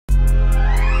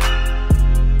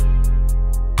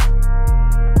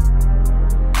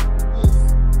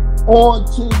on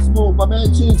Chick Smooth. My man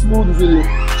Chick Smooth is in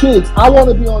here. Chicks, I want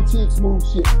to be on Chick Smooth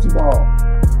shit tomorrow.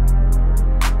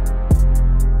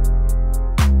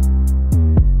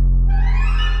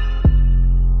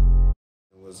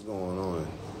 What's going on?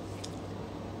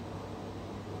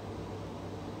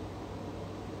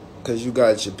 Because you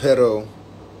got Geppetto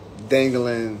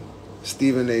dangling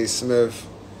Stephen A. Smith.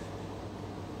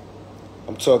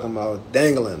 I'm talking about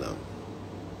dangling them.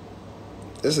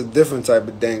 It's a different type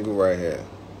of dangle right here.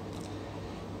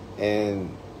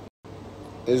 And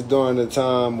it's during the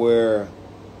time where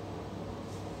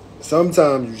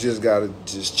sometimes you just gotta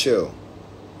just chill.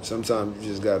 Sometimes you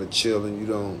just gotta chill and you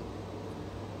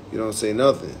don't say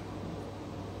nothing.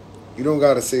 You don't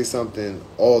gotta say something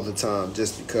all the time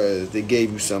just because they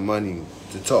gave you some money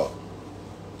to talk.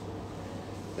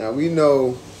 Now we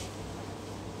know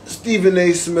Stephen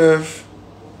A. Smith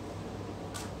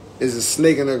is a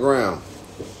snake in the ground.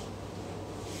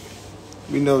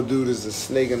 We know dude is a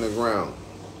snake in the ground.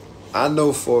 I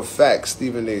know for a fact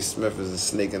Stephen A. Smith is a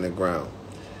snake in the ground.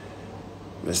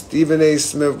 When Stephen A.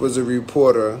 Smith was a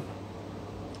reporter,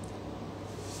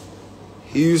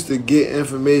 he used to get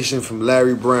information from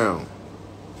Larry Brown.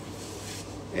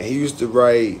 And he used to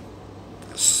write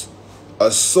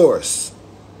a source.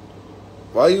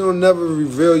 Why you don't never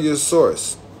reveal your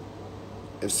source?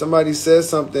 If somebody says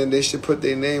something, they should put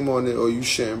their name on it or you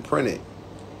shouldn't print it.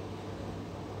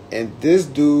 And this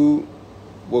dude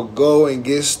will go and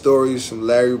get stories from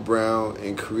Larry Brown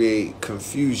and create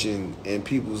confusion in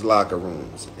people's locker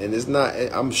rooms. And it's not,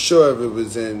 I'm sure if it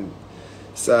was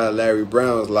inside Larry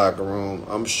Brown's locker room,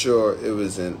 I'm sure it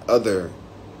was in other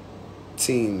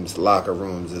teams' locker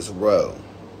rooms as well.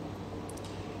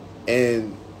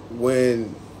 And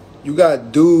when you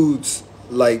got dudes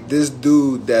like this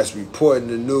dude that's reporting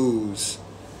the news,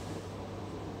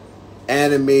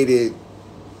 animated,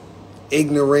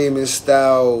 ignoramus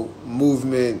style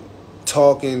movement,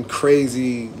 talking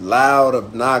crazy, loud,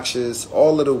 obnoxious,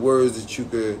 all of the words that you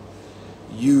could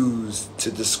use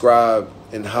to describe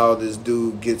and how this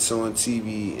dude gets on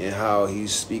TV and how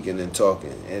he's speaking and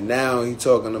talking. And now he's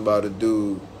talking about a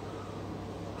dude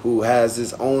who has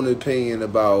his own opinion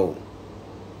about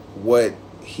what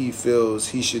he feels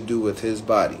he should do with his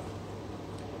body.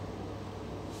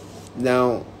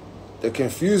 Now, the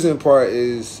confusing part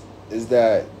is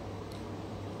that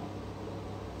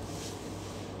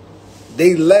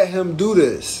they let him do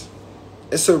this.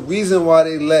 It's a reason why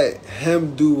they let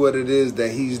him do what it is that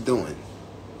he's doing.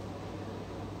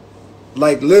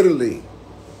 Like, literally,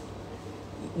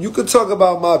 you could talk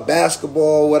about my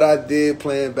basketball, what I did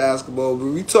playing basketball, but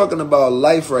we talking about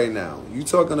life right now. You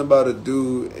talking about a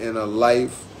dude in a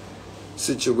life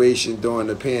situation during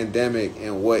the pandemic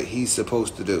and what he's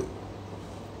supposed to do.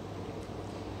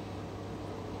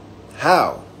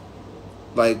 How?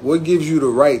 Like, what gives you the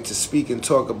right to speak and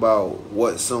talk about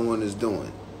what someone is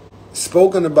doing?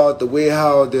 Spoken about the way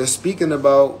how they're speaking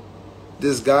about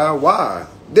this guy. Why?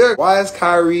 Why is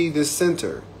Kyrie the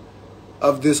center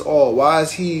of this all? Why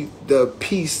is he the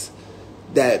piece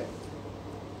that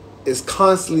is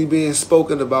constantly being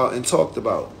spoken about and talked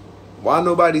about? Why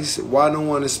no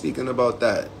one is speaking about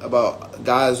that? About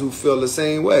guys who feel the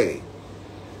same way?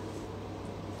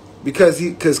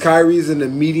 Because Kyrie's in the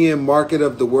median market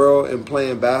of the world and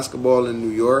playing basketball in New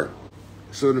York.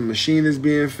 So the machine is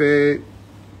being fed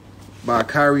by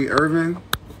Kyrie Irving.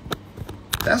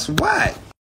 That's whack.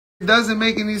 It doesn't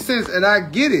make any sense. And I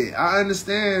get it. I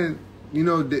understand,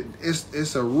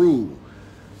 it's a rule.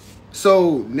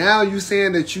 So now you're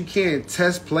saying that you can't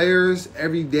test players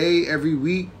every day, every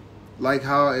week, like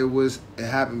how it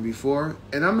happened before.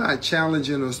 And I'm not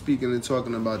challenging or speaking and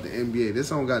talking about the NBA. This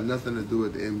don't got nothing to do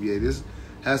with the NBA. This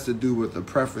has to do with the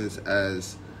preference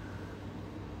as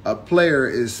a player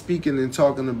is speaking and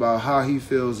talking about how he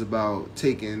feels about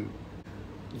taking.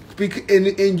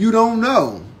 And you don't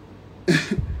know.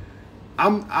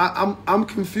 I'm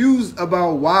confused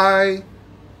about why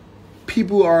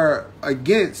people are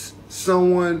against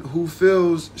someone who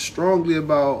feels strongly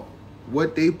about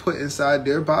what they put inside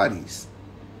their bodies.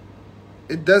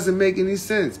 It doesn't make any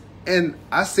sense. And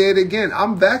I say it again,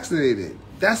 I'm vaccinated.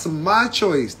 That's my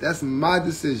choice. That's my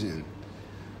decision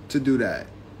to do that.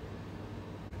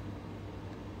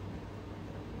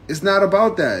 It's not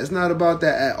about that. It's not about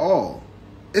that at all.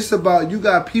 It's about, you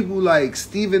got people like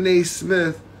Stephen A.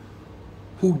 Smith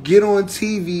who get on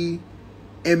TV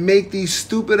and make these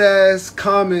stupid ass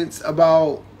comments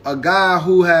about a guy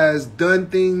who has done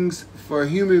things for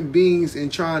human beings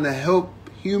and trying to help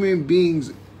human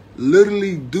beings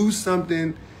literally do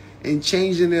something and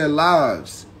changing their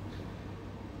lives.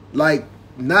 Like,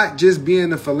 not just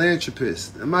being a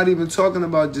philanthropist. I'm not even talking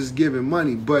about just giving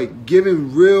money, but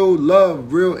giving real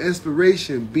love, real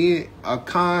inspiration, being a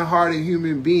kind-hearted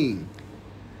human being.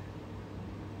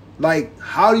 Like,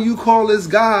 how do you call this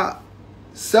guy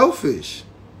selfish?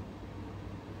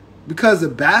 Because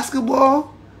of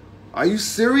basketball? Are you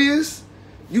serious?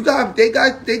 They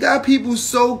got people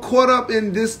so caught up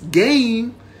in this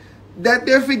game that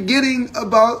they're forgetting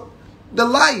about the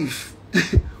life.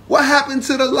 What happened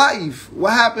to the life?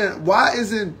 What happened? Why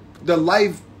isn't the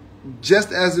life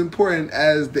just as important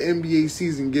as the NBA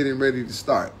season getting ready to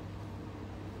start?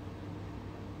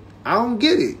 I don't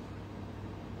get it.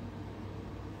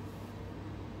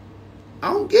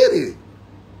 I don't get it.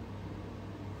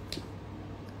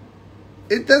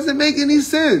 It doesn't make any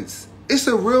sense. It's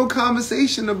a real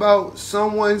conversation about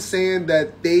someone saying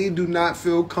that they do not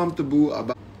feel comfortable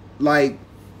about, like,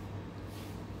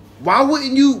 why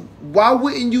wouldn't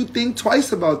you think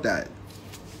twice about that?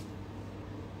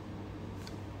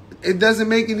 It doesn't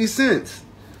make any sense.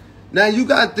 Now you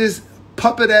got this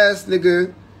puppet ass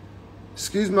nigga,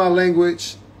 excuse my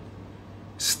language,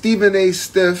 Stephen A.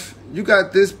 Stiff. You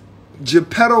got this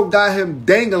Geppetto got him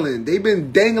dangling. They've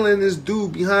been dangling this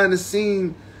dude behind the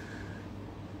scene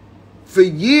for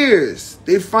years.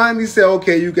 They finally said,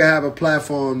 okay, you can have a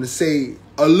platform to say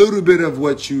a little bit of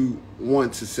what you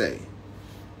want to say.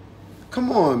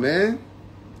 Come on, man.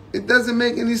 It doesn't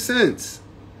make any sense.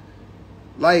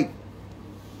 Like,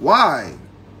 why?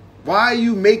 Why are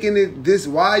you making it this?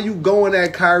 Why are you going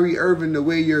at Kyrie Irving the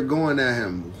way you're going at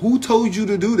him? Who told you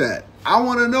to do that? I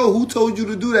want to know who told you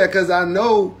to do that, because I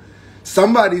know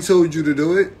somebody told you to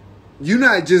do it. You're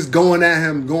not just going at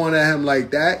him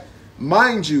like that.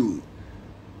 Mind you,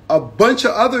 a bunch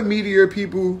of other media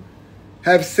people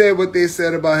have said what they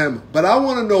said about him. But I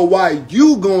want to know why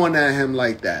you going at him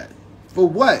like that. For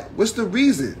what? What's the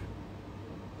reason?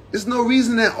 There's no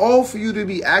reason at all for you to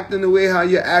be acting the way how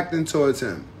you're acting towards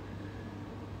him.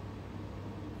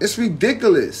 It's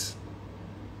ridiculous.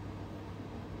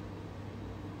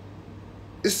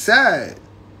 It's sad.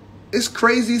 It's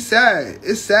crazy sad.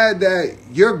 It's sad that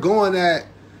you're going at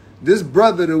this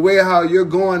brother the way how you're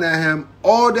going at him.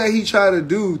 All that he tried to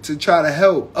do to try to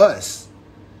help us.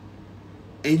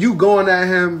 And you going at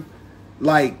him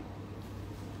like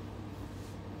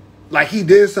he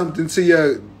did something to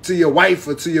your wife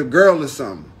or to your girl or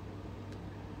something.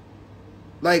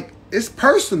 Like, it's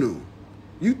personal.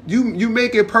 You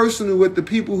make it personal with the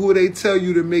people who they tell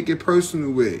you to make it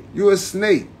personal with. You're a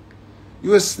snake.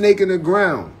 You're a snake in the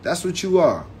ground. That's what you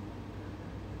are.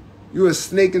 You're a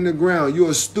snake in the ground.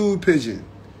 You're a stool pigeon.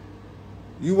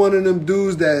 You one of them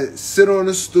dudes that sit on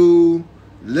a stool,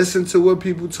 listen to what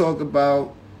people talk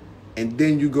about, and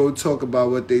then you go talk about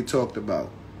what they talked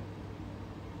about.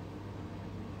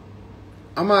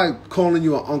 I'm not calling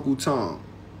you an Uncle Tom.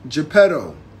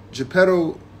 Geppetto.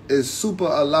 Geppetto is super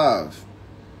alive.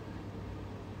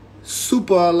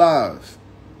 Super alive.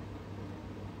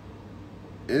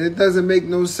 And it doesn't make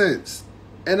no sense.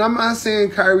 And I'm not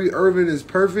saying Kyrie Irving is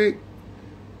perfect.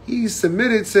 He's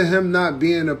submitted to him not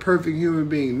being a perfect human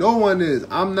being. No one is.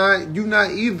 I'm not. You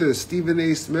not either, Stephen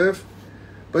A. Smith.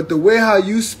 But the way how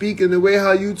you speak and the way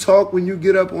how you talk when you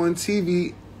get up on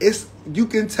TV, you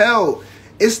can tell.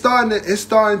 It's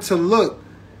starting to look.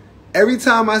 Every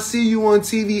time I see you on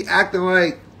TV acting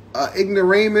like an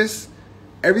ignoramus,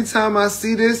 every time I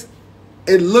see this,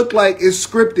 it look like it's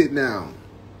scripted now.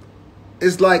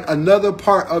 It's like another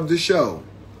part of the show.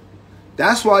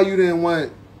 That's why you didn't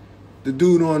want the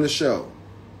dude on the show.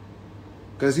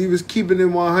 Because he was keeping it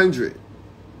 100.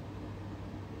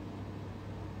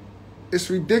 It's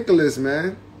ridiculous,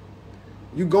 man.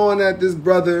 You going at this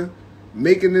brother,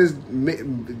 making this,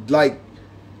 like,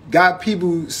 got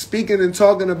people speaking and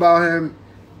talking about him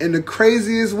in the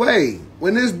craziest way.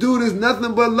 When this dude is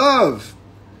nothing but love.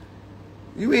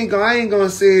 I ain't gonna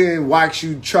sit here and watch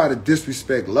you try to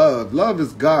disrespect love. Love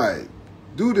is God.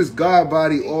 Dude is God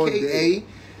body all day.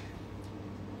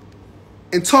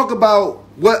 And talk about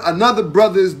what another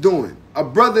brother is doing. A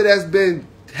brother that's been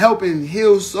helping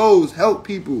heal souls, help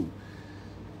people,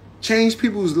 change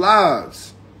people's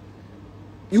lives.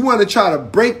 You want to try to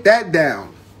break that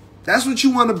down. That's what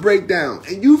you want to break down.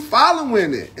 And you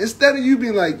following it. Instead of you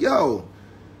being like, yo,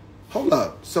 hold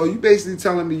up. So you basically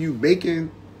telling me you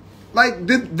making... Like,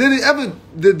 did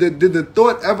the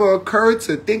thought ever occur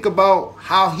to think about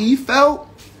how he felt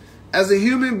as a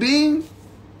human being?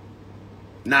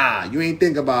 Nah, you ain't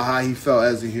thinking about how he felt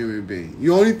as a human being.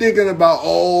 You only thinking about,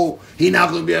 oh, he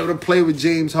not going to be able to play with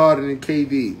James Harden and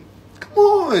KD. Come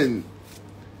on.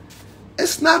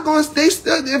 It's not going to,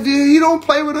 if he don't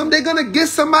play with them, they're going to get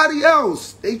somebody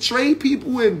else. They trade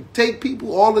people and take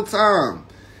people all the time.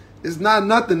 It's not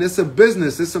nothing. It's a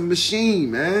business. It's a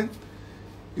machine, man.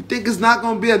 You think it's not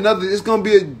going to be another, it's going to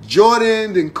be a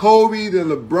Jordan, then Kobe, then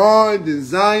LeBron, then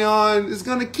Zion. It's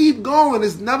going to keep going.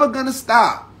 It's never going to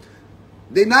stop.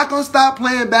 They're not going to stop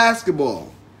playing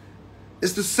basketball.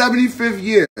 It's the 75th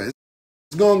year. It's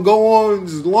going to go on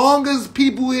as long as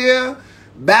people here.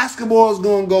 Basketball is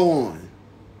going to go on.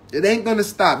 It ain't going to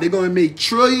stop. They're going to make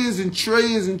trillions and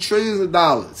trillions and trillions of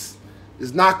dollars.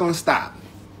 It's not going to stop.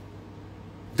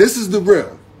 This is the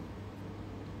real.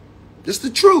 Just the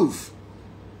truth.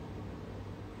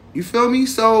 You feel me?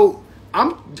 So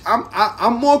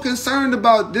I'm more concerned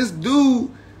about this dude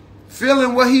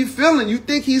feeling what he's feeling. You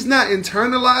think he's not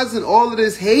internalizing all of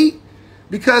this hate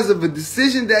because of a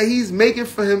decision that he's making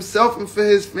for himself and for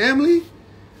his family?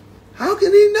 How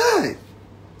can he not?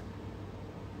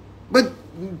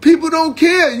 But people don't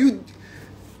care.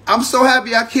 I'm so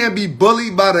happy I can't be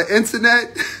bullied by the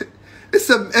internet.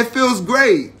 It feels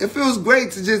great. It feels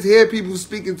great to just hear people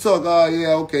speak and talk. Oh, yeah,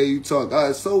 okay, you talk. All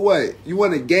right, so what? You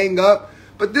want to gang up?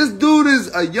 But this dude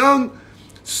is a young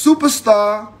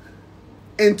superstar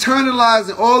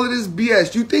internalizing all of this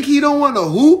BS. You think he don't want to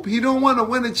hoop? He don't want to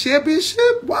win a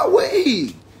championship? Why would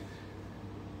he?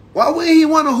 Why would he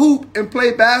want to hoop and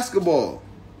play basketball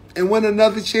and win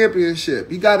another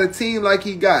championship? He got a team like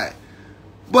he got.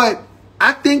 But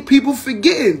I think people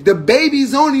forgetting the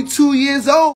baby's only 2 years old.